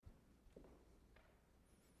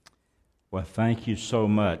Well, thank you so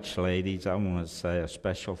much, ladies. I want to say a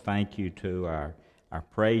special thank you to our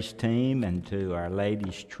praise team and to our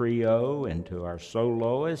ladies trio and to our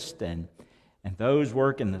soloist and those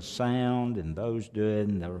working the sound and those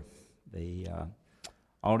doing the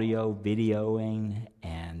audio videoing.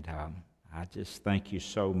 And I just thank you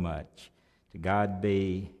so much. To God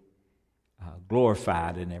be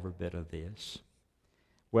glorified in every bit of this.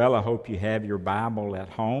 Well, I hope you have your Bible at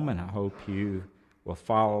home, and I hope you will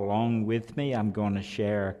follow along with me. I'm going to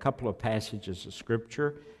share a couple of passages of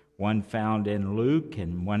Scripture, one found in Luke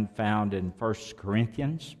and one found in 1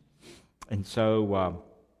 Corinthians. And so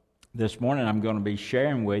this morning I'm going to be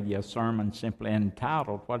sharing with you a sermon simply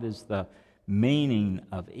entitled, What is the Meaning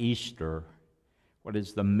of Easter? What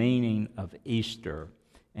is the meaning of Easter?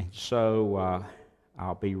 And so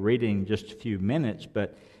I'll be reading just a few minutes,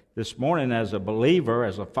 but this morning as a believer,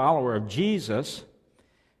 as a follower of Jesus,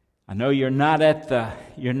 I know you're not at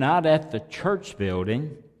the church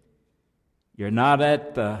building, you're not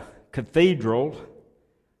at the cathedral,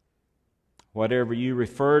 whatever you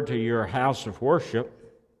refer to your house of worship.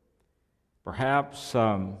 Perhaps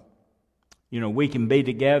we can be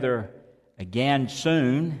together again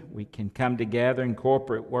soon. We can come together in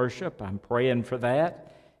corporate worship. I'm praying for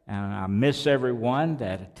that, and I miss everyone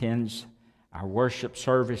that attends our worship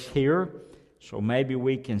service here. So maybe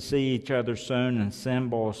we can see each other soon and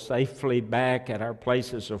assemble safely back at our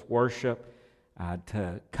places of worship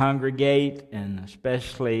to congregate and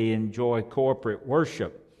especially enjoy corporate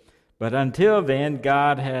worship. But until then,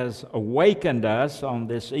 God has awakened us on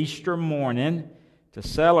this Easter morning to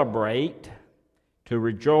celebrate, to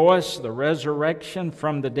rejoice the resurrection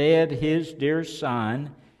from the dead, His dear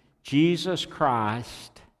Son, Jesus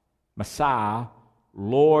Christ, Messiah,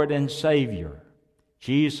 Lord and Savior.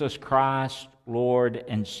 Jesus Christ, Lord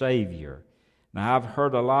and Savior. Now, I've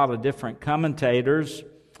heard a lot of different commentators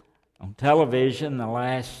on television the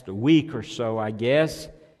last week or so, I guess,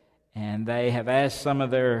 and they have asked some of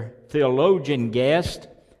their theologian guests,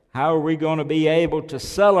 how are we going to be able to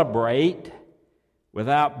celebrate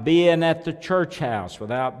without being at the church house,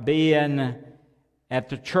 without being at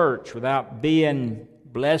the church, without being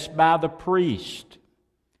blessed by the priest?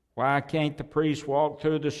 Why can't the priest walk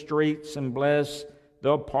through the streets and bless the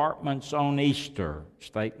apartments on Easter?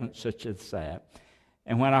 Statements such as that.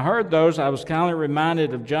 And when I heard those, I was kind of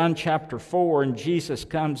reminded of John chapter 4, and Jesus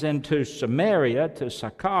comes into Samaria, to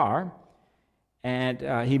Sychar,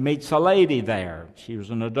 and he meets a lady there. She was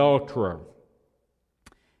an adulterer.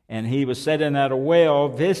 And he was sitting at a well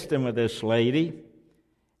visiting with this lady,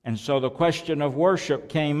 and so the question of worship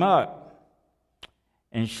came up.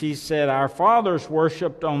 And she said, our fathers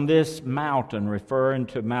worshipped on this mountain, referring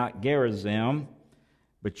to Mount Gerizim,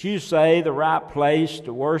 but you say the right place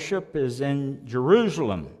to worship is in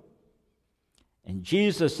Jerusalem. And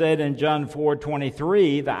Jesus said in John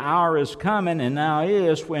 4:23, the hour is coming, and now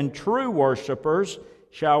is, when true worshipers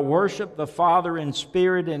shall worship the Father in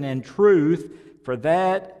spirit and in truth, for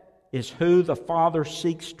that is who the Father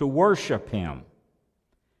seeks to worship Him.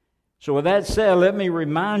 So with that said, let me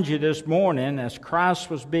remind you this morning, as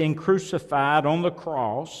Christ was being crucified on the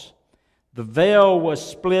cross, the veil was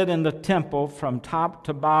split in the temple from top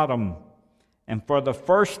to bottom. And for the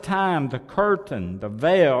first time, the curtain, the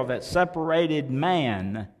veil that separated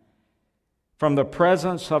man from the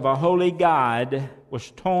presence of a holy God was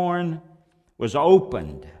torn, was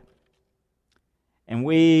opened. And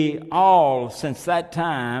we all, since that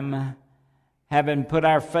time, having put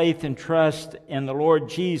our faith and trust in the Lord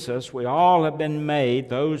Jesus, we all have been made,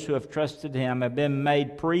 those who have trusted Him, have been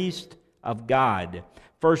made priests of God.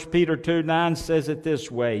 1 Peter 2:9 says it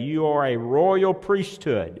this way, you are a royal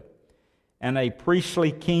priesthood and a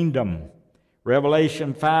priestly kingdom.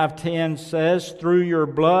 Revelation 5:10 says, through your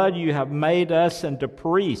blood you have made us into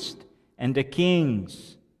priests and to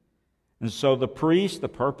kings. And so the priest, the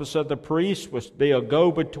purpose of the priest was to be a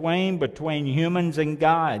go-between between humans and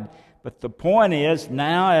God. But the point is,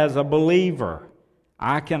 now as a believer,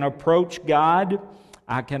 I can approach God.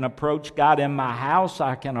 I can approach God in my house.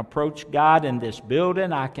 I can approach God in this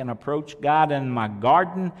building. I can approach God in my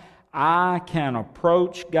garden. I can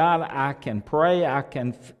approach God. I can pray. I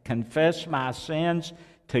can confess my sins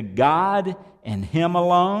to God and Him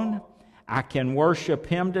alone. I can worship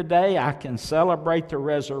Him today. I can celebrate the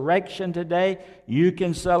resurrection today. You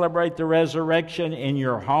can celebrate the resurrection in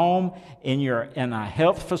your home, in a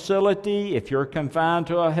health facility, if you're confined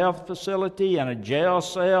to a health facility, in a jail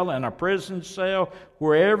cell, in a prison cell,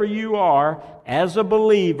 wherever you are, as a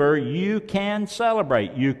believer, you can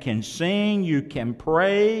celebrate. You can sing, you can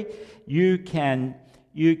pray, you can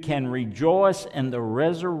rejoice in the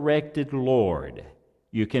resurrected Lord.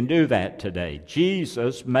 You can do that today.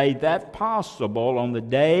 Jesus made that possible on the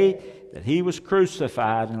day that he was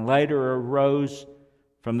crucified and later arose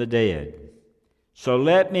from the dead. So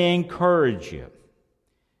let me encourage you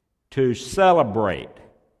to celebrate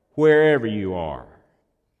wherever you are.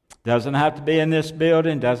 Doesn't have to be in this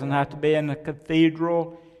building, doesn't have to be in the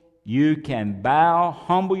cathedral. You can bow,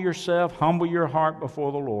 humble yourself, humble your heart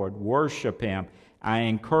before the Lord, worship him. I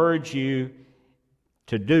encourage you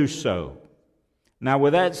to do so. Now,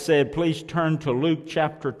 with that said, please turn to Luke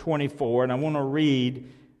chapter 24, and I want to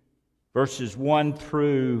read verses 1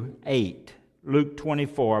 through 8. Luke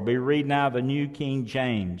 24. I'll be reading out the New King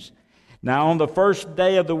James. Now, on the first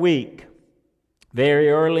day of the week,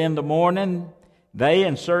 very early in the morning, they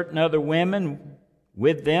and certain other women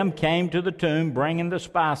with them came to the tomb, bringing the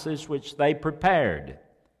spices which they prepared.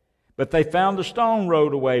 But they found the stone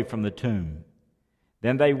rolled away from the tomb.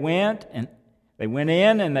 Then they went in,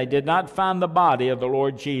 and they did not find the body of the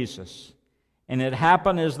Lord Jesus. And it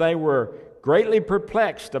happened as they were greatly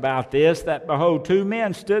perplexed about this, that behold, two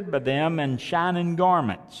men stood by them in shining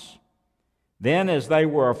garments. Then as they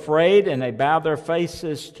were afraid, and they bowed their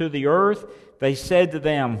faces to the earth, they said to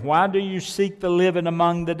them, Why do you seek the living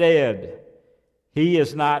among the dead? He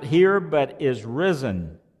is not here, but is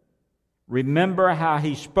risen. Remember how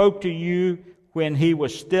he spoke to you when he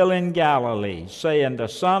was still in Galilee, saying, The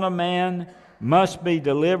Son of Man must be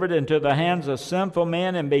delivered into the hands of sinful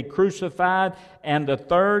men and be crucified, and the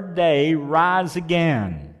third day rise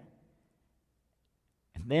again.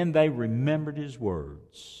 And then they remembered his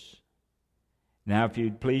words. Now, if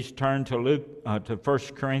you'd please turn to 1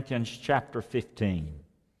 Corinthians chapter 15.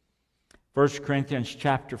 1 Corinthians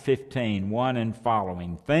chapter 15, 1 and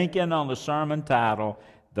following. Thinking on the sermon title,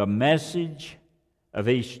 The Message of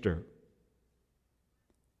Easter.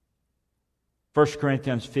 1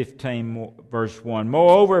 Corinthians 15, verse 1.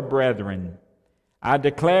 Moreover, brethren, I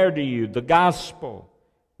declare to you the gospel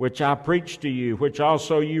which I preached to you, which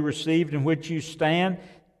also you received, in which you stand,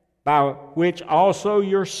 by which also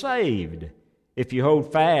you're saved, if you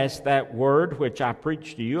hold fast that word which I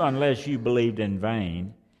preached to you, unless you believed in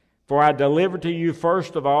vain. For I delivered to you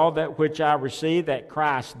first of all that which I received, that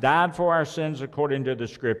Christ died for our sins according to the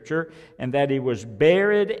Scripture, and that he was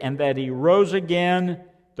buried, and that he rose again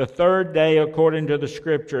the third day according to the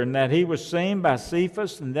Scripture, and that he was seen by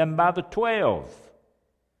Cephas and then by the 12.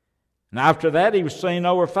 And after that he was seen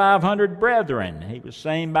over 500 brethren. He was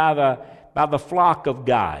seen by the flock of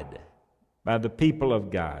God, by the people of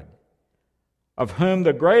God, of whom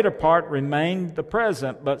the greater part remained the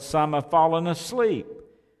present, but some have fallen asleep.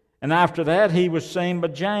 And after that he was seen by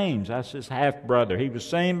James, that's his half-brother. He was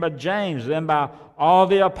seen by James, then by all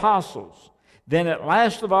the apostles. Then at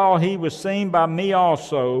last of all he was seen by me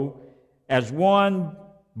also, as one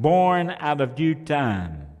born out of due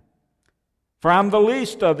time. For I'm the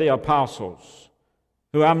least of the apostles,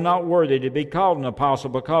 who I'm not worthy to be called an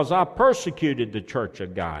apostle, because I persecuted the church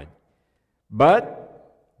of God.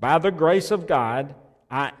 But by the grace of God,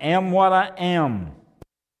 I am what I am.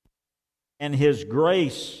 And his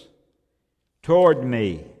grace toward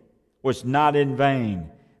me was not in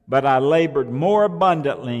vain, but I labored more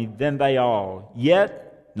abundantly than they all.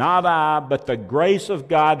 Yet not I, but the grace of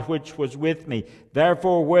God which was with me.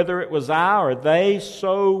 Therefore, whether it was I or they,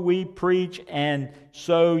 so we preach, and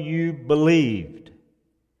so you believed.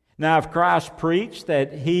 Now, if Christ preached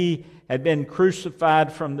that he had been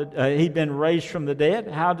crucified he'd been raised from the dead,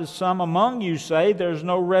 how does some among you say there's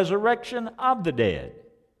no resurrection of the dead?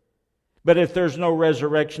 But if there's no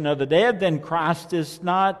resurrection of the dead, then Christ is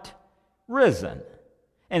not risen.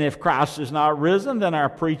 And if Christ is not risen, then our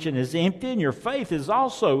preaching is empty, and your faith is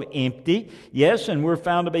also empty. Yes, and we're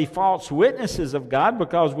found to be false witnesses of God,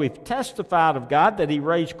 because we've testified of God that he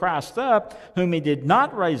raised Christ up, whom he did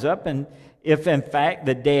not raise up, and if in fact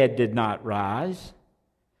the dead did not rise.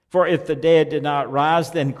 For if the dead did not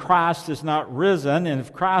rise, then Christ is not risen. And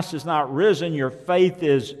if Christ is not risen, your faith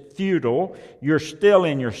is futile. You're still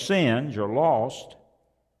in your sins. You're lost.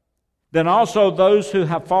 Then also those who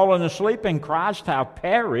have fallen asleep in Christ have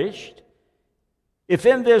perished. If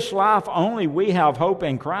in this life only we have hope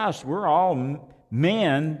in Christ, we're all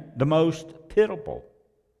men the most pitiable.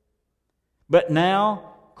 But now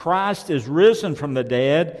Christ is risen from the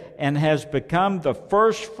dead and has become the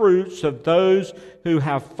first fruits of those who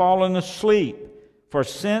have fallen asleep. For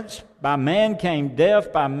since by man came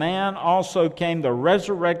death, by man also came the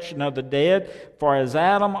resurrection of the dead. For as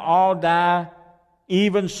Adam all die,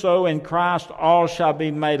 even so in Christ all shall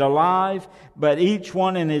be made alive, but each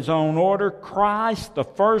one in his own order. Christ the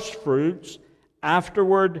first fruits,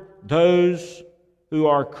 afterward those who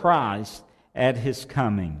are Christ at his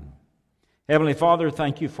coming. Heavenly Father,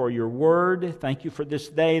 thank you for your word. Thank you for this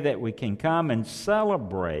day that we can come and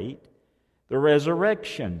celebrate the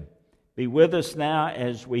resurrection. Be with us now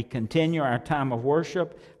as we continue our time of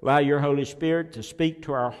worship. Allow your Holy Spirit to speak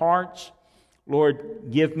to our hearts.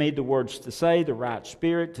 Lord, give me the words to say, the right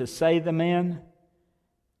spirit to say them in.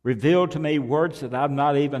 Reveal to me words that I've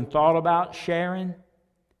not even thought about sharing.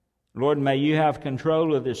 Lord, may you have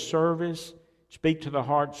control of this service. Speak to the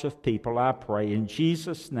hearts of people, I pray. In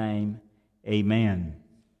Jesus' name, amen.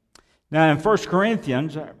 Now in 1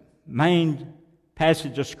 Corinthians, our main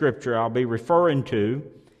passage of Scripture I'll be referring to,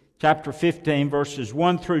 chapter 15, verses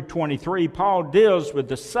 1 through 23, Paul deals with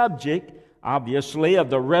the subject, obviously, of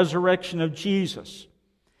the resurrection of Jesus.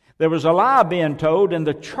 There was a lie being told in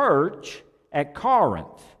the church at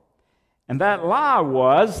Corinth, and that lie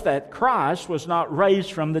was that Christ was not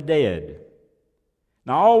raised from the dead.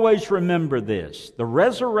 Now always remember this, the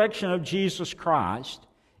resurrection of Jesus Christ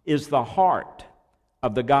is the heart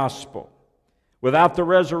of the gospel. Without the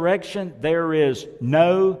resurrection, there is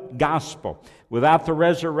no gospel. Without the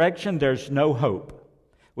resurrection, there's no hope.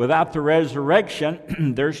 Without the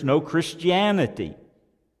resurrection, there's no Christianity.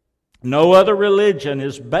 No other religion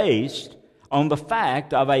is based on the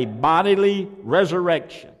fact of a bodily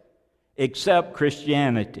resurrection except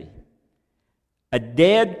Christianity. A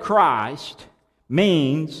dead Christ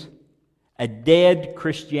means a dead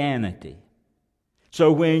Christianity.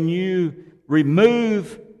 So when you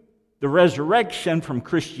remove the resurrection from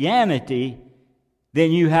Christianity,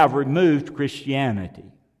 then you have removed Christianity.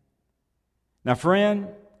 Now, friend,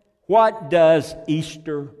 what does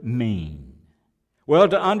Easter mean? Well,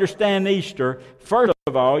 to understand Easter, first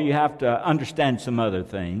of all, you have to understand some other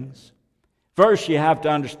things. First, you have to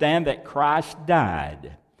understand that Christ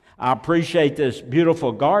died. I appreciate this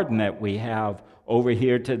beautiful garden that we have over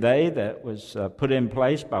here today that was put in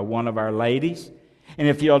place by one of our ladies. And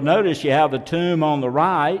if you'll notice, you have the tomb on the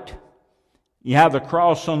right, you have the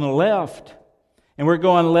cross on the left, and we're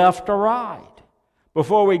going left to right.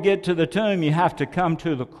 Before we get to the tomb, you have to come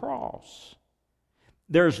to the cross.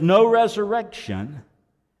 There's no resurrection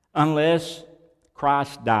unless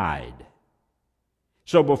Christ died.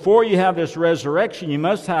 So before you have this resurrection, you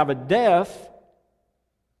must have a death,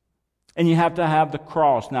 and you have to have the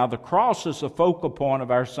cross. Now, the cross is the focal point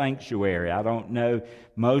of our sanctuary. I don't know,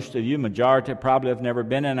 most of you, majority probably have never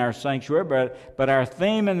been in our sanctuary, but our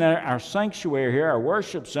theme in our sanctuary here, our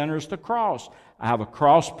worship center, is the cross. I have a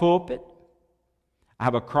cross pulpit. I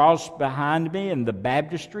have a cross behind me in the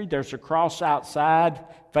baptistry. There's a cross outside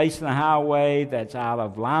facing the highway that's out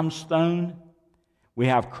of limestone. We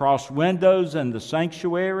have cross windows in the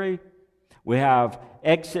sanctuary. We have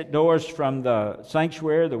exit doors from the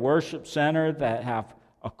sanctuary, the worship center, that have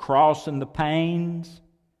a cross in the panes.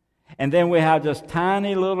 And then we have just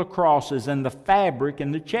tiny little crosses in the fabric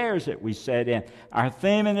in the chairs that we sit in. Our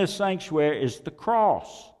theme in this sanctuary is the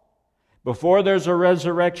cross. Before there's a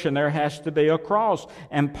resurrection, there has to be a cross.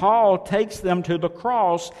 And Paul takes them to the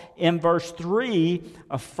cross in verse 3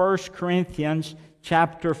 of 1 Corinthians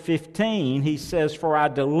chapter 15. He says, "For I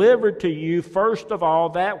delivered to you first of all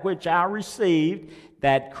that which I received,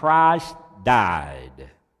 that Christ died."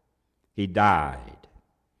 He died.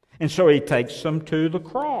 And so he takes them to the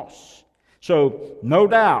cross. So, no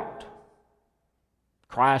doubt,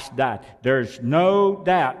 Christ died. There's no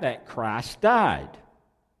doubt that Christ died.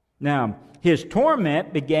 Now, his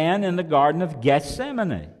torment began in the Garden of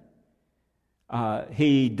Gethsemane.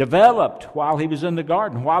 He developed, while he was in the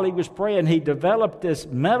garden, while he was praying, he developed this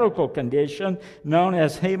medical condition known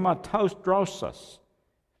as hematidrosis.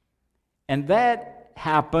 And that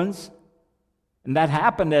happened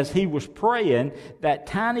as he was praying, that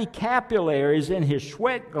tiny capillaries in his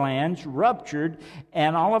sweat glands ruptured,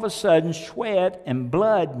 and all of a sudden sweat and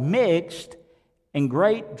blood mixed, and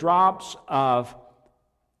great drops of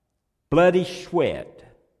bloody sweat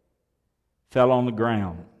fell on the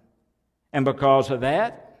ground. And because of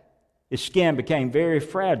that, his skin became very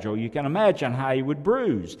fragile. You can imagine how he would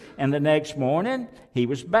bruise. And the next morning, he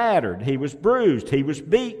was battered, he was bruised, he was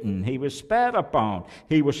beaten, he was spat upon,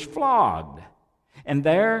 he was flogged. And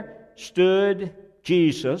there stood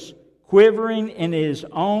Jesus, quivering in his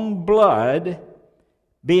own blood,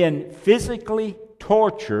 being physically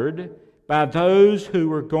tortured by those who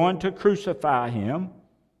were going to crucify him.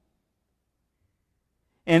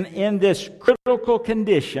 And in this critical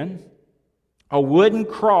condition, a wooden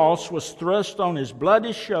cross was thrust on his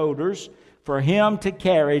bloody shoulders for him to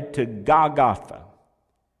carry to Golgotha.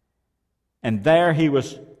 And there he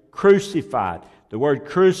was crucified. The word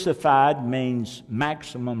crucified means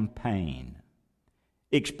maximum pain.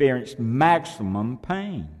 Experienced maximum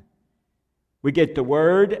pain. We get the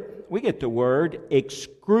word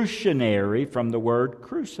excruciatory from the word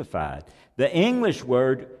crucified. The English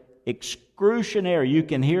word excruciatory, you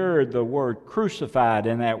can hear the word crucified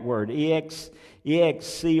in that word, E-X-C-R-U,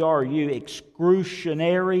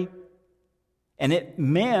 excruciatory. And it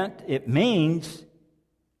means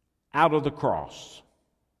out of the cross.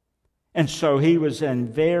 And so he was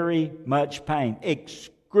in very much pain,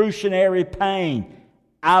 excruciatory pain,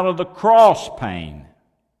 out of the cross pain.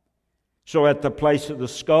 So at the place of the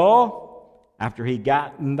skull, after he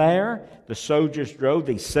gotten there, the soldiers drove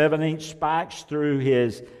these 7-inch spikes through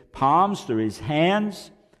his palms, through his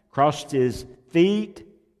hands, crossed his feet,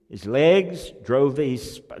 his legs, drove a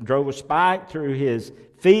spike through his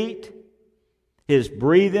feet. His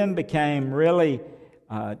breathing became really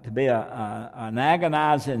to be an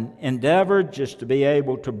agonizing endeavor just to be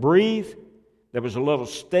able to breathe. There was a little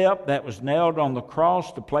step that was nailed on the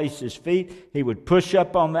cross to place his feet. He would push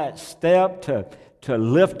up on that step to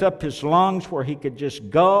lift up his lungs where he could just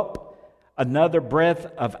gulp another breath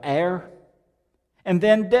of air. And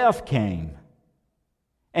then death came.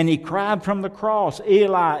 And he cried from the cross,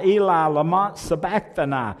 Eli, Eli, lama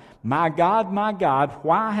sabachthani, my God,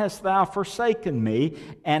 why hast thou forsaken me?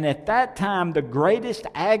 And at that time, the greatest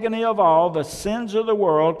agony of all, the sins of the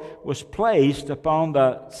world, was placed upon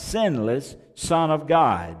the sinless Son of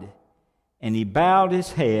God. And he bowed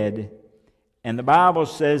his head, and the Bible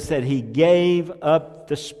says that he gave up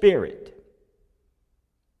the spirit.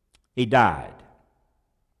 He died.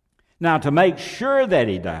 Now, to make sure that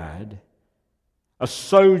he died, a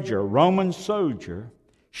Roman soldier,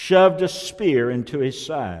 shoved a spear into his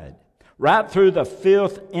side, right through the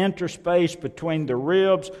fifth interspace between the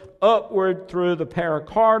ribs, upward through the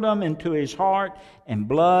pericardium into his heart, and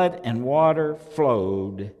blood and water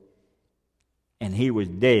flowed, and he was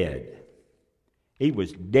dead. He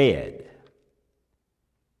was dead.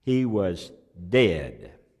 He was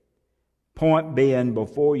dead. Point being,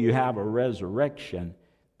 before you have a resurrection,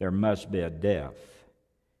 there must be a death.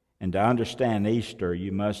 And to understand Easter,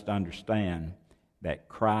 you must understand that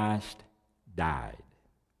Christ died.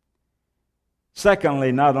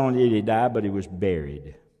 Secondly, not only did he die, but he was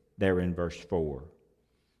buried. There in verse 4.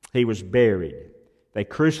 He was buried. They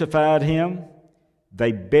crucified him.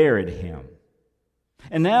 They buried him.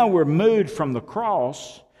 And now we're moved from the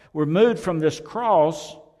cross. We're moved from this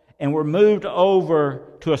cross, and we're moved over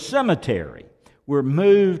to a cemetery. We're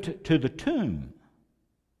moved to the tomb.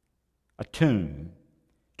 A tomb.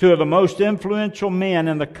 Two of the most influential men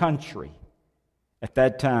in the country at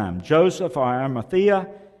that time, Joseph of Arimathea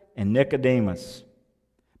and Nicodemus,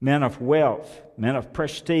 men of wealth, men of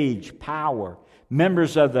prestige, power,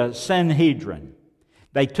 members of the Sanhedrin.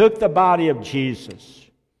 They took the body of Jesus.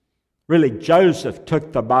 Really, Joseph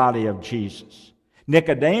took the body of Jesus.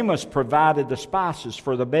 Nicodemus provided the spices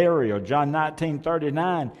for the burial, John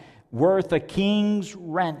 19:39, worth a king's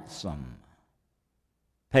ransom.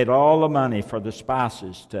 Paid all the money for the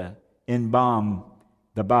spices to embalm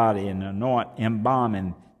the body and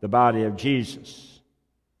embalming the body of Jesus.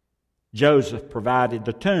 Joseph provided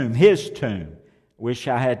the tomb, his tomb. Wish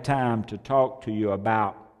I had time to talk to you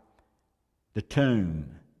about the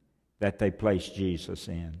tomb that they placed Jesus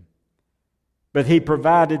in. But he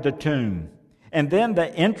provided the tomb. And then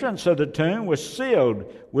the entrance of the tomb was sealed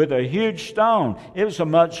with a huge stone. It was a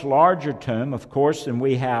much larger tomb, of course, than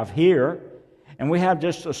we have here. And we have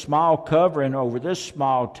just a small covering over this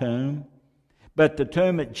small tomb. But the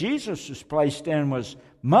tomb that Jesus was placed in was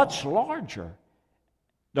much larger.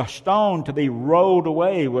 The stone to be rolled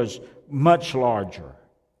away was much larger.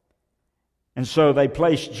 And so they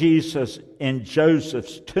placed Jesus in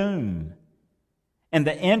Joseph's tomb. And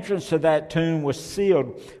the entrance of that tomb was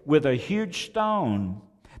sealed with a huge stone.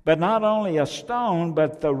 But not only a stone,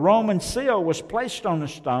 but the Roman seal was placed on the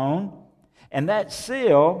stone. And that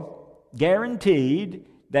seal guaranteed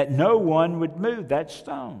that no one would move that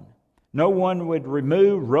stone. No one would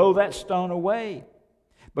roll that stone away.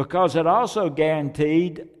 Because it also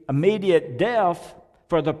guaranteed immediate death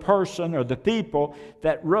for the person or the people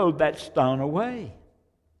that rolled that stone away.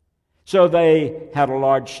 So they had a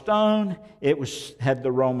large stone, had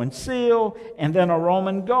the Roman seal, and then a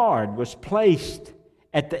Roman guard was placed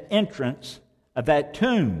at the entrance of that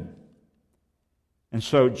tomb. And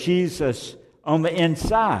so Jesus on the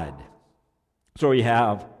inside. So you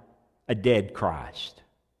have a dead Christ.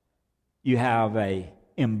 You have a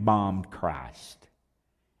embalmed Christ.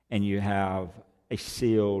 And you have a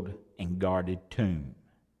sealed and guarded tomb.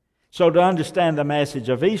 So to understand the message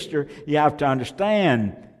of Easter, you have to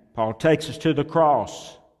understand Paul takes us to the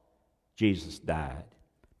cross. Jesus died.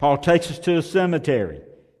 Paul takes us to the cemetery.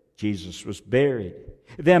 Jesus was buried.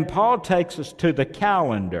 Then Paul takes us to the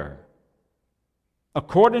calendar.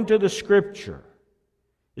 according to the Scripture.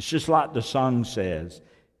 It's just like the song says,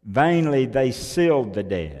 vainly they sealed the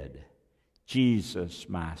dead, Jesus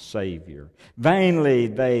my Savior. Vainly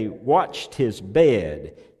they watched his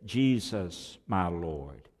bed, Jesus my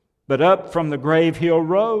Lord. But up from the grave he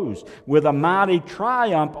arose with a mighty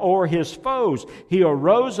triumph o'er his foes. He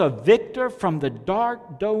arose a victor from the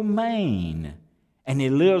dark domain, and he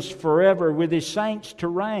lives forever with his saints to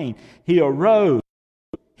reign. He arose.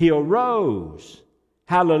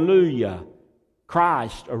 Hallelujah.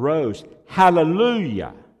 Christ arose.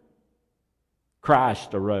 Hallelujah.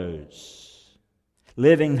 Christ arose.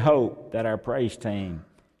 Living hope that our praise team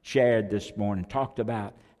shared this morning talked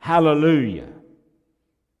about. Hallelujah.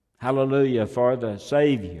 Hallelujah for the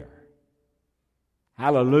Savior.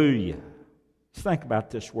 Hallelujah. Let's think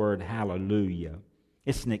about this word, hallelujah.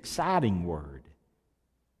 It's an exciting word.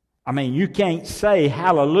 I mean, you can't say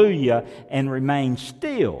hallelujah and remain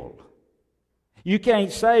still. You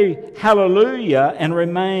can't say hallelujah and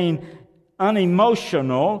remain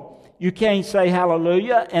unemotional. You can't say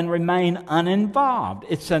hallelujah and remain uninvolved.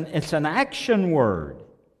 It's an action word.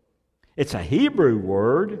 It's a Hebrew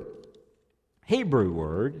word.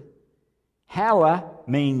 Halla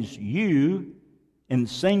means you in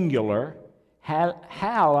singular.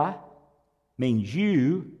 Halla means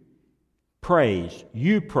you praise.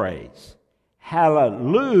 You praise.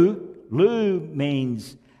 Hallelujah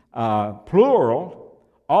means plural.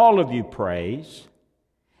 All of you praise.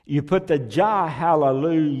 You put the Jah,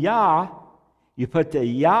 hallelujah. You put the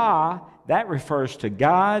Yah, that refers to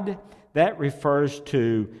God. That refers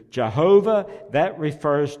to Jehovah. That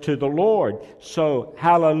refers to the Lord. So,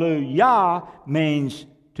 hallelujah means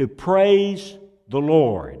to praise the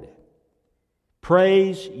Lord.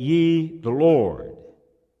 Praise ye the Lord.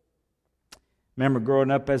 Remember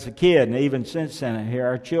growing up as a kid, and even since then, I hear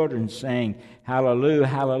our children sing, hallelujah,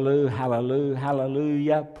 hallelujah, hallelujah,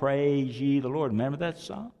 hallelujah, praise ye the Lord. Remember that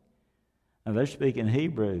song? Now they're speaking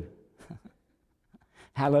Hebrew.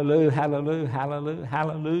 Hallelujah, hallelujah, hallelujah,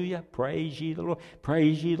 hallelujah, praise ye the Lord.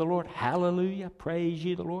 Praise ye the Lord, hallelujah, praise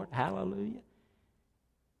ye the Lord, hallelujah.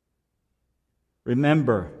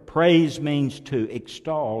 Remember, praise means to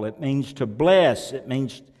extol. It means to bless. It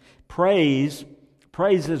means praise.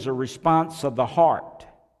 Praise is a response of the heart.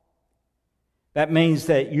 That means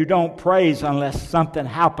that you don't praise unless something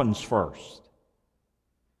happens first.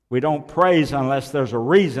 We don't praise unless there's a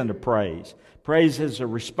reason to praise. Praise is a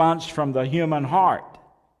response from the human heart.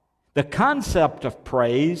 The concept of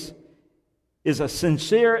praise is a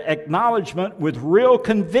sincere acknowledgement with real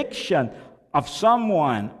conviction of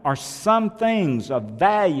someone or some things of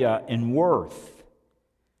value and worth.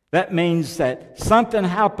 That means that something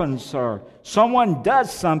happens or someone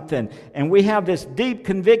does something, and we have this deep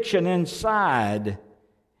conviction inside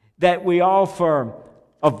that we offer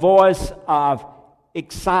a voice of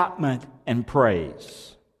excitement and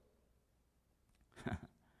praise.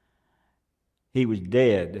 He was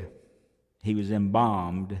dead. He was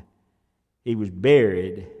embalmed. He was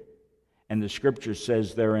buried. And the Scripture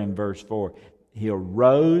says there in verse 4, he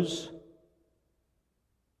arose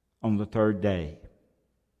on the third day.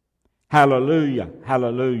 Hallelujah,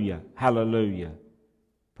 hallelujah, hallelujah.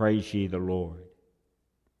 Praise ye the Lord.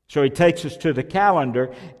 So he takes us to the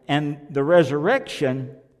calendar, and the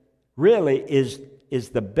resurrection really is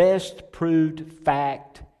the best proved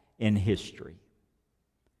fact in history.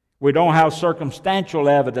 We don't have circumstantial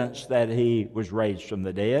evidence that he was raised from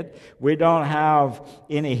the dead. We don't have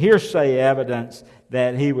any hearsay evidence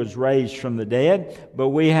that he was raised from the dead, but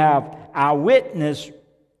we have eyewitness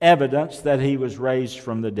evidence that he was raised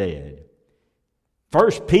from the dead.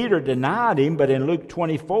 First, Peter denied him, but in Luke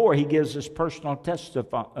 24, he gives his personal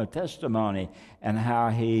testimony and how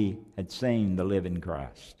he had seen the living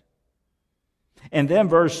Christ. And then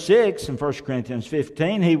verse 6 in 1 Corinthians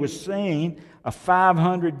 15, he was seen of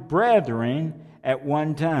 500 brethren at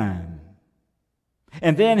one time.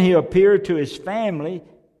 And then he appeared to his family.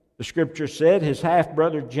 The Scripture said his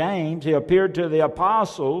half-brother James. He appeared to the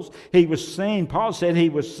apostles. He was seen, Paul said, he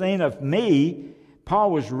was seen of me.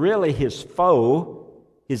 Paul was really his foe,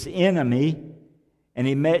 his enemy, and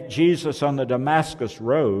he met Jesus on the Damascus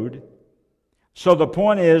road. So the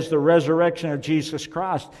point is, the resurrection of Jesus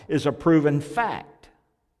Christ is a proven fact.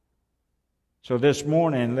 So this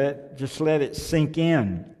morning, just let it sink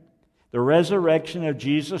in. The resurrection of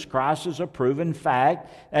Jesus Christ is a proven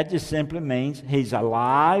fact. That just simply means He's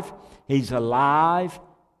alive, He's alive,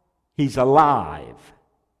 He's alive.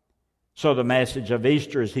 So the message of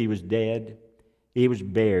Easter is He was dead, He was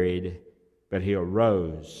buried, but He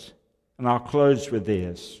arose. And I'll close with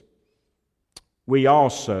this. We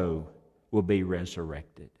also will be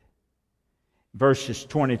resurrected. verses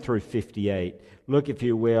 20 through 58. Look, if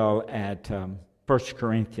you will, at 1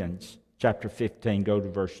 Corinthians chapter 15. Go to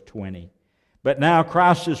verse 20. But now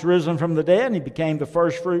Christ is risen from the dead, and he became the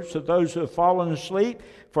firstfruits of those who have fallen asleep.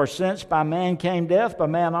 For since by man came death, by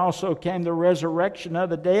man also came the resurrection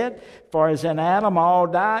of the dead. For as in Adam all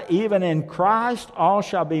die, even in Christ all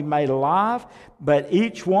shall be made alive, but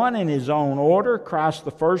each one in his own order. Christ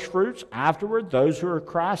the firstfruits, afterward those who are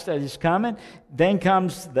Christ at his coming. Then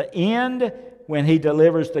comes the end, when he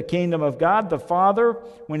delivers the kingdom of God the Father,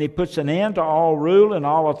 when he puts an end to all rule and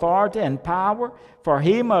all authority and power. For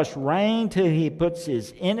he must reign till he puts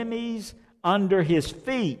his enemies under his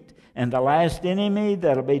feet. And the last enemy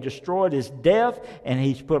that'll be destroyed is death, and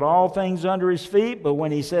he's put all things under his feet. But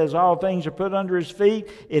when he says all things are put under his feet,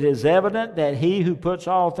 it is evident that he who puts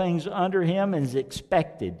all things under him is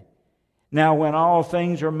expected. Now when all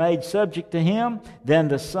things are made subject to him, then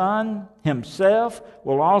the Son himself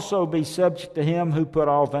will also be subject to him who put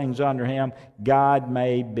all things under him. God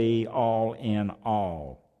may be all in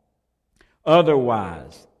all.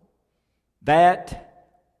 Otherwise,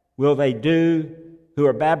 that will they do who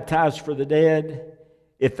are baptized for the dead,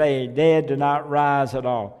 if they are dead, do not rise at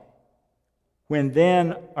all. When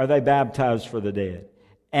then are they baptized for the dead?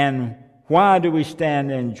 And why do we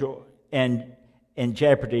stand in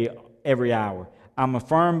jeopardy every hour? I'm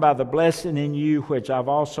affirmed by the blessing in you, which I've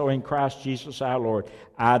also in Christ Jesus our Lord.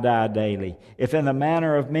 I die daily. If in the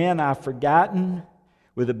manner of men I've forgotten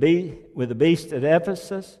with the beast at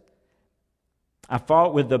Ephesus, I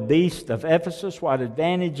fought with the beast of Ephesus. What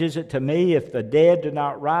advantage is it to me if the dead do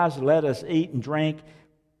not rise? Let us eat and drink,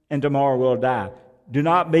 and tomorrow we'll die. Do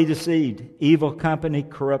not be deceived. Evil company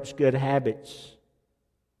corrupts good habits.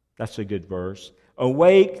 That's a good verse.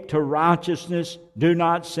 Awake to righteousness. Do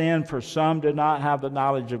not sin, for some do not have the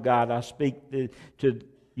knowledge of God. I speak to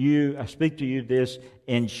you this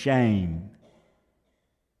in shame.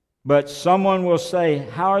 But someone will say,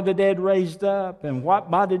 how are the dead raised up? And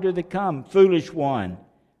what body do they come? Foolish one.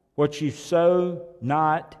 What you sow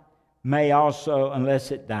not may also,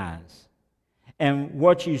 unless it dies. And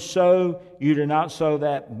what you sow, you do not sow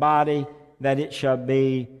that body, that it shall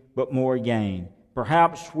be, but more gain.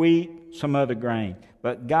 Perhaps wheat, some other grain.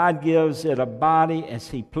 But God gives it a body as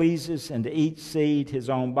he pleases, and to each seed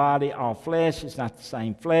his own body. All flesh is not the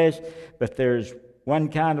same flesh, but there's one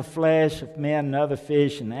kind of flesh of men, and other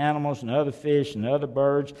fish, and animals, and other fish, and other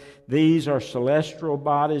birds. These are celestial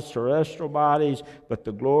bodies, terrestrial bodies, but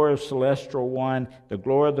the glory of celestial one, the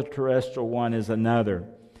glory of the terrestrial one is another.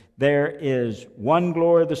 There is one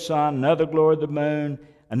glory of the sun, another glory of the moon,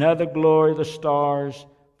 another glory of the stars,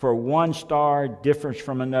 for one star differs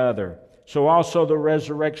from another. So also the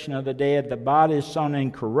resurrection of the dead. The body is sown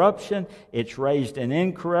in corruption, it's raised in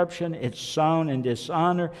incorruption. It's sown in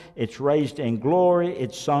dishonor, it's raised in glory.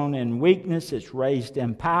 It's sown in weakness, it's raised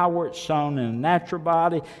in power. It's sown in a natural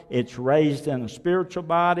body, it's raised in a spiritual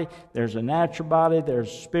body. There's a natural body, there's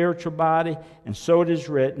a spiritual body. And so it is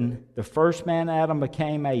written, the first man Adam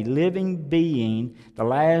became a living being, the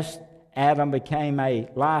last Adam became a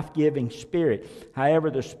life-giving spirit.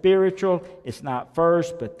 However, the spiritual is not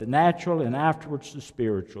first, but the natural, and afterwards the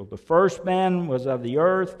spiritual. The first man was of the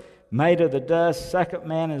earth, made of the dust. Second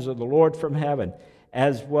man is of the Lord from heaven.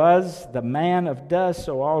 As was the man of dust,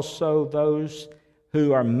 so also those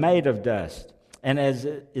who are made of dust. And as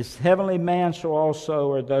is heavenly man, so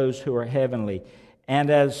also are those who are heavenly. And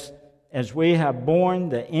as we have borne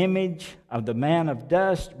the image of the man of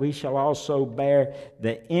dust, we shall also bear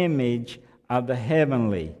the image of the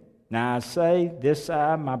heavenly. Now I say this,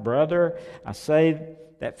 my brother, I say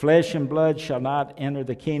that flesh and blood shall not enter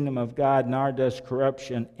the kingdom of God, nor does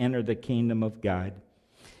corruption enter the kingdom of God.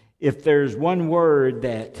 If there's one word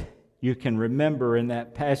that you can remember in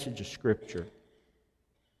that passage of Scripture,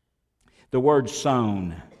 the word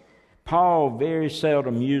sown. Paul very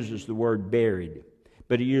seldom uses the word buried.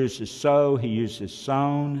 But he uses sow, he uses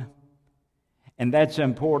sown. And that's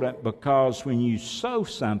important because when you sow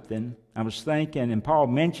something, I was thinking, and Paul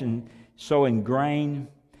mentioned sowing grain,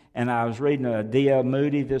 and I was reading a D.L.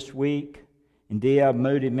 Moody this week, and D.L.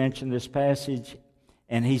 Moody mentioned this passage,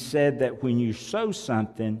 and he said that when you sow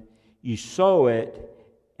something, you sow it,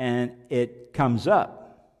 and it comes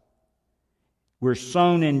up. We're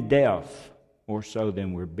sown in death, more so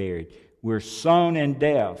than we're buried. We're sown in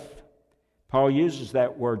death. Paul uses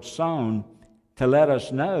that word sown to let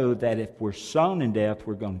us know that if we're sown in death,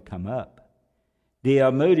 we're going to come up.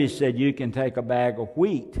 D.L. Moody said you can take a bag of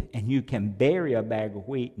wheat and you can bury a bag of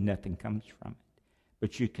wheat and nothing comes from it.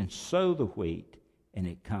 But you can sow the wheat and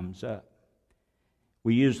it comes up.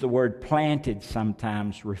 We use the word planted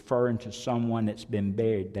sometimes, referring to someone that's been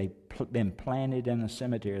buried. They've been planted in a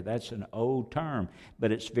cemetery. That's an old term,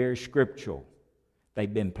 but it's very scriptural.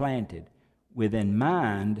 They've been planted with in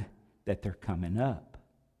mind that they're coming up.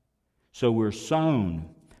 So we're sown.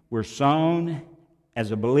 We're sown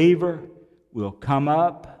as a believer. We'll come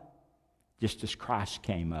up just as Christ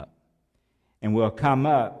came up. And we'll come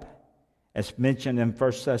up, as mentioned in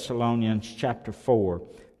 1 Thessalonians chapter 4,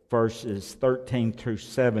 verses 13 through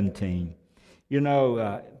 17.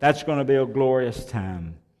 That's going to be a glorious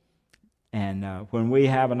time. And when we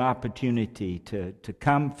have an opportunity to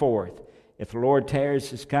come forth, if the Lord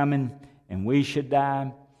tarries is coming and we should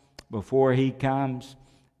die before He comes,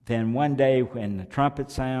 then one day when the trumpet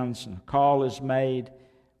sounds and the call is made,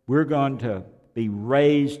 we're going to be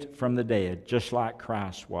raised from the dead, just like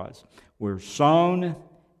Christ was. We're sown,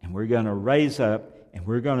 and we're going to raise up, and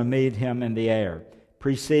we're going to meet Him in the air,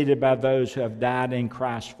 preceded by those who have died in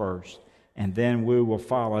Christ first, and then we will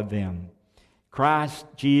follow them. Christ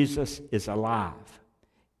Jesus is alive.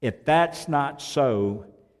 If that's not so,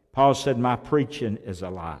 Paul said, my preaching is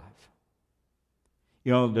alive.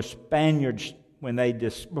 The Spaniards,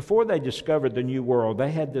 before they discovered the New World,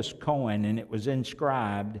 they had this coin, and it was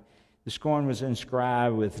inscribed. This coin was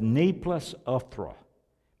inscribed with "ne plus ultra,"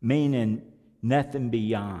 meaning nothing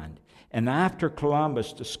beyond. And after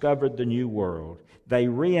Columbus discovered the New World, they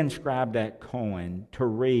reinscribed that coin to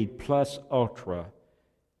read "plus ultra,"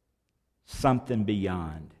 something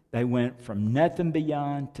beyond. They went from nothing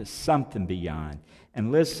beyond to something beyond.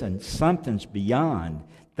 And listen, something's beyond.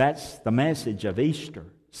 That's the message of Easter.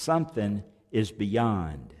 Something is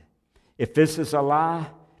beyond. If this is a lie,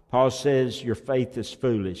 Paul says your faith is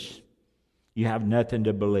foolish. You have nothing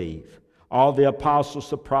to believe. All the apostles,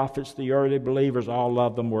 the prophets, the early believers, all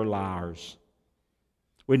of them were liars.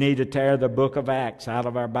 We need to tear the book of Acts out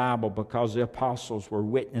of our Bible because the apostles were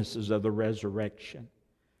witnesses of the resurrection.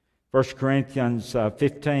 1 Corinthians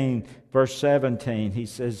 15, verse 17, he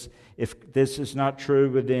says, if this is not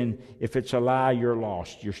true, then if it's a lie, you're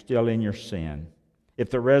lost. You're still in your sin. If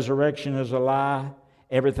the resurrection is a lie,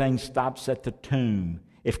 everything stops at the tomb.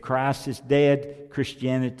 If Christ is dead,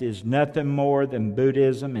 Christianity is nothing more than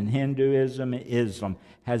Buddhism and Hinduism and Islam.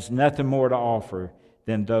 Has nothing more to offer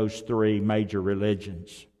than those three major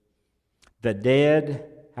religions. The dead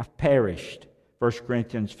have perished. 1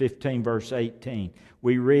 Corinthians 15, verse 18.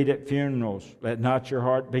 We read at funerals, let not your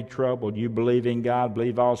heart be troubled. You believe in God,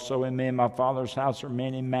 believe also in me. In my Father's house are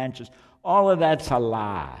many mansions. All of that's a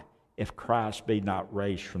lie if Christ be not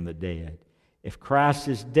raised from the dead. If Christ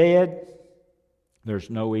is dead, there's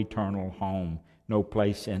no eternal home, no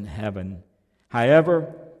place in heaven.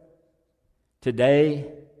 However,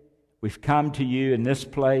 today we've come to you in this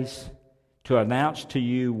place to announce to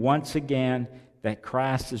you once again that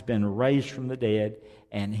Christ has been raised from the dead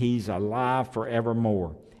and He's alive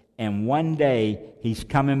forevermore. And one day He's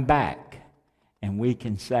coming back and we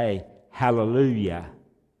can say, hallelujah,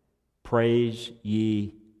 praise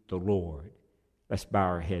ye the Lord. Let's bow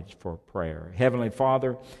our heads for prayer. Heavenly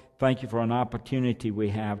Father, thank you for an opportunity we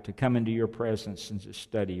have to come into your presence and to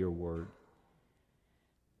study your word.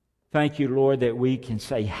 Thank you, Lord, that we can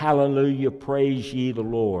say, hallelujah, praise ye the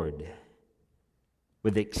Lord,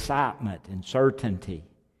 with excitement and certainty,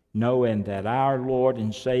 knowing that our Lord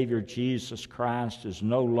and Savior Jesus Christ is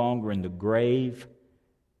no longer in the grave,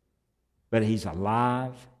 but He's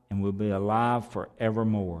alive and will be alive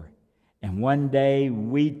forevermore. And one day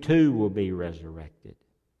we too will be resurrected.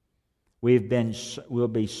 We'll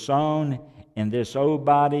be sown in this old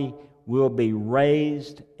body. We'll be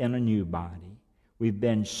raised in a new body. We've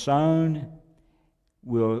been sown.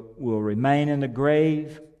 We'll remain in the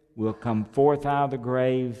grave. We'll come forth out of the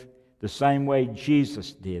grave the same way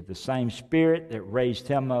Jesus did. The same Spirit that raised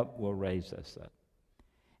Him up will raise us up.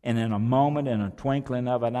 And in a moment, in a twinkling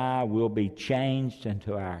of an eye, we'll be changed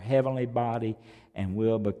into our heavenly body and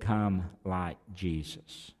we'll become like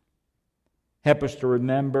Jesus. Help us to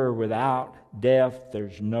remember without death,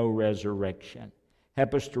 there's no resurrection.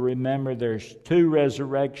 Help us to remember there's two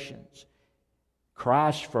resurrections.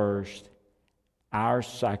 Christ first, our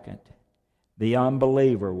second. The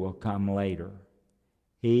unbeliever will come later.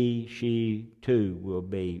 He, she, too will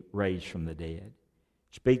be raised from the dead.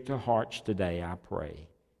 Speak to hearts today, I pray.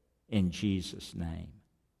 In Jesus' name,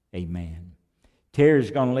 amen.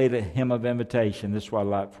 Terry's going to lead a hymn of invitation. This is what I'd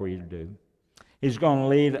like for you to do. He's going to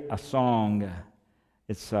lead a song.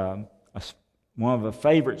 It's one of the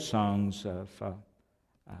favorite songs of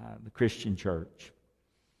the Christian church.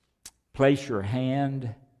 Place your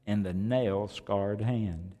hand in the nail-scarred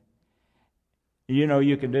hand. You know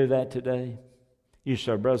you can do that today. You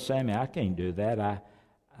say, Brother Sammy, I can't do that.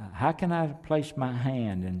 how can I place my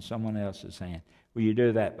hand in someone else's hand? Well, you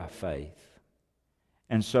do that by faith.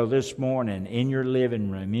 And so this morning, in your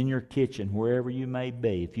living room, in your kitchen, wherever you may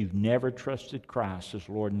be, if you've never trusted Christ as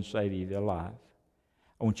Lord and Savior of your life,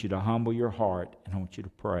 I want you to humble your heart, and I want you to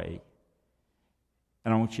pray.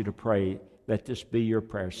 And I want you to pray, let this be your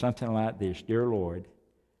prayer, something like this: Dear Lord,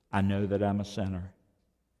 I know that I'm a sinner.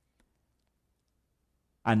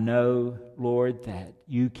 I know, Lord, that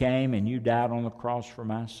you came and you died on the cross for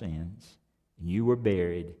my sins, and you were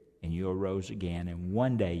buried, and you arose again, and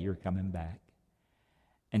one day you're coming back.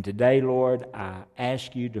 And today, Lord, I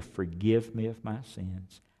ask you to forgive me of my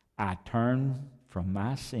sins. I turn from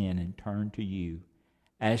my sin and turn to you.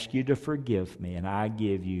 Ask you to forgive me, and I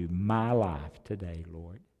give you my life today,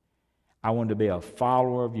 Lord. I want to be a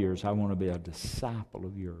follower of yours. I want to be a disciple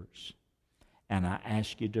of yours. And I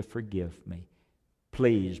ask you to forgive me.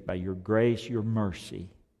 Please, by your grace, your mercy,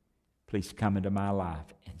 please come into my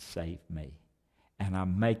life and save me. And I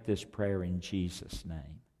make this prayer in Jesus'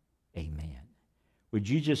 name. Amen. Would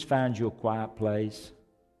you just find you a quiet place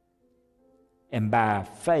and by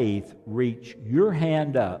faith reach your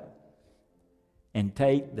hand up and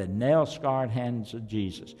take the nail-scarred hands of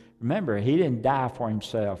Jesus? Remember, he didn't die for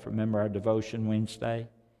himself. Remember our devotion Wednesday?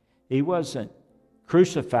 He wasn't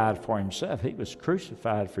crucified for himself. He was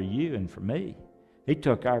crucified for you and for me. He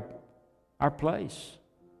took our place.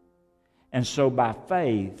 And so by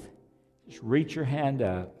faith, just reach your hand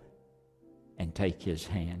up and take his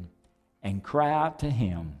hand and cry out to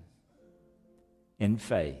him in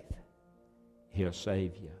faith. He'll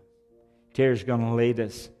save you. Terry's going to lead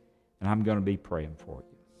us, and I'm going to be praying for you.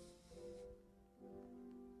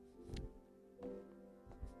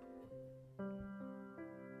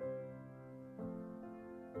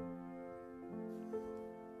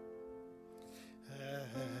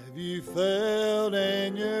 Have you failed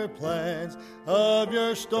in your plans of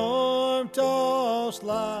your storm-tossed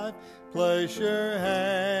life? Place your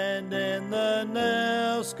hand in the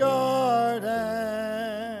nail-scarred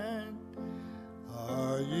hand.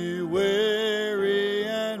 Are you weary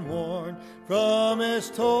and worn from its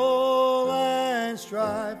toil and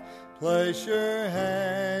strife? Place your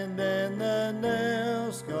hand in the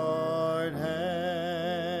nail-scarred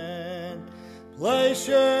hand. Place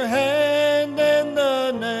your hand in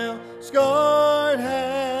the nail-scarred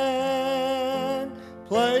hand.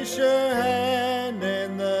 Place your hand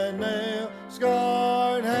in the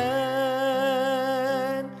nail-scarred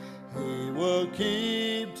hand. He will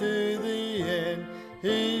keep to the end.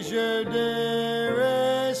 He's your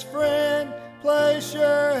dearest friend. Place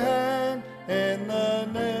your hand in the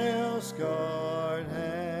nail-scarred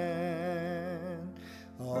hand.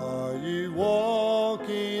 Are you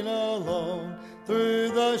walking alone through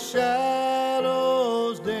the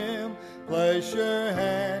shadows dim? Place your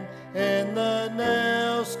hand in the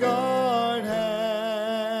nail-scarred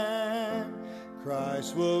hand.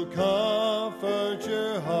 Christ will comfort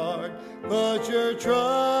your heart. Put your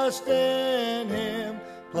trust in him.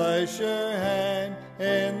 Place your hand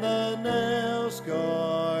in the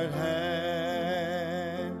nail-scarred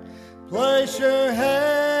hand. Place your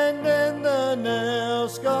hand in the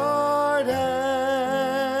nail-scarred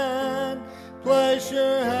hand. Place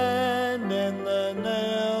your hand in the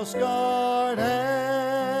nail-scarred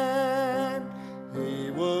hand.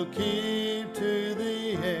 He will keep to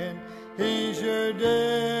the end. He's your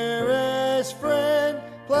dearest friend.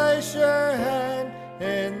 Place your hand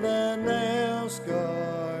in the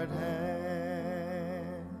nail-scarred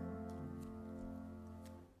hand.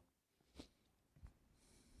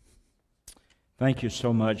 Thank you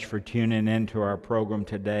so much for tuning into our program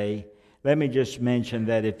today. Let me just mention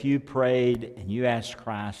that if you prayed and you asked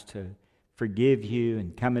Christ to forgive you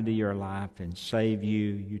and come into your life and save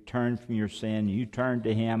you, you turned from your sin, you turned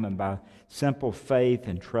to him, and by simple faith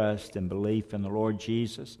and trust and belief in the Lord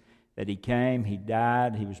Jesus, that he came, he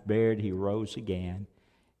died, he was buried, he rose again,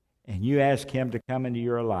 and you ask him to come into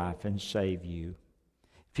your life and save you.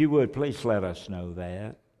 If you would, please let us know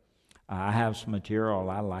that. I have some material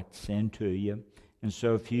I'd like to send to you. And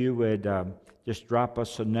so if you would just drop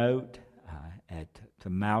us a note to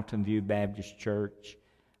Mountain View Baptist Church,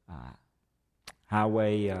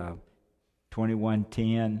 Highway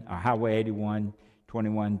 2110, or Highway 81,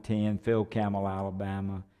 2110, Phil Camel,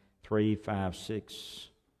 Alabama,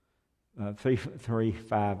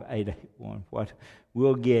 35881. What?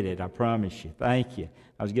 We'll get it, I promise you. Thank you.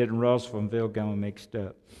 I was getting Russell and Phil Camel mixed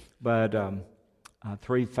up. But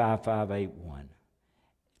 35581.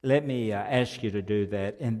 Let me ask you to do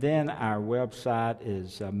that. And then our website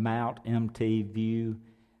is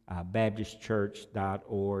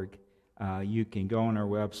mountmtviewbaptistchurch.org. You can go on our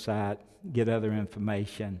website, get other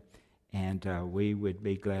information, and we would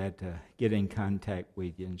be glad to get in contact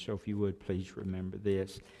with you. And so if you would, please remember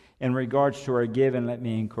this. In regards to our giving, let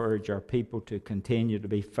me encourage our people to continue to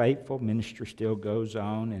be faithful. Ministry still goes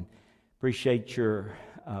on, and appreciate your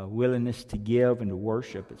willingness to give and to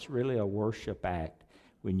worship. It's really a worship act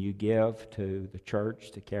when you give to the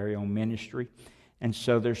church to carry on ministry. And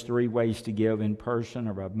so there's 3 ways to give: in person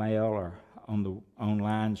or by mail or on the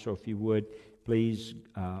online. So if you would, please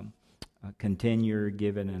continue your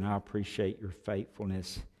giving, and I appreciate your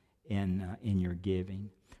faithfulness in your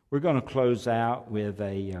giving. We're going to close out with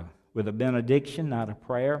a benediction, not a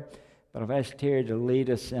prayer, but I've asked Terry to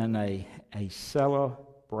lead us in a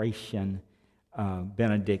celebration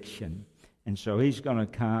benediction. And so he's going to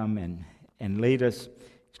come and lead us.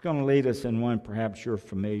 He's going to lead us in one perhaps you're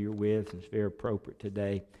familiar with. It's very appropriate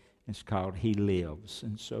today. It's called He Lives.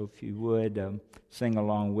 And so if you would sing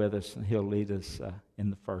along with us, and he'll lead us in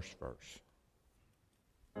the first verse.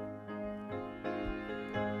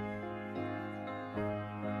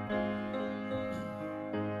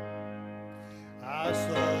 I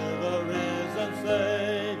serve a risen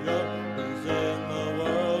Savior who's in the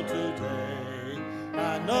world today.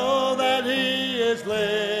 I know that He is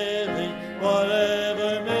living,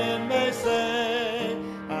 whatever men may say.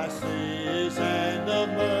 I see His hand of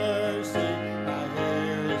mercy, I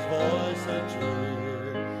hear His voice and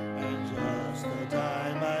cheer. And just the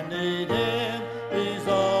time I need Him, He's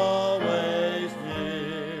always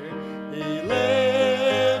near. He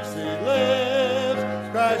lives,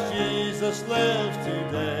 Christ Jesus lives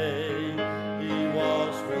today. He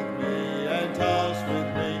walks with me and talks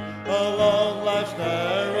with me along life's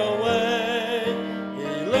narrow way.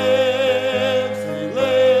 He lives,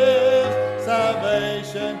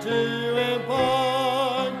 salvation to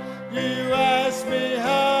impart. You ask me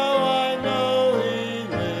how I know He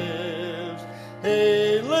lives.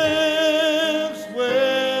 He lives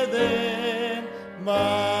within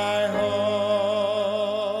my heart.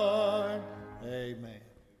 Amen.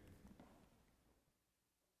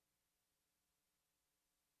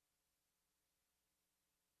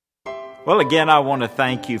 Well, again, I want to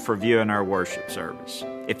thank you for viewing our worship service.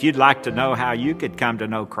 If you'd like to know how you could come to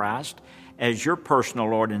know Christ as your personal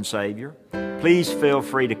Lord and Savior, please feel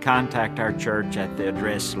free to contact our church at the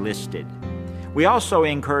address listed. We also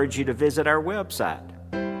encourage you to visit our website.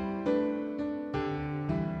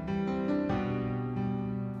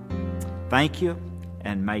 Thank you,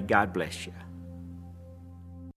 and may God bless you.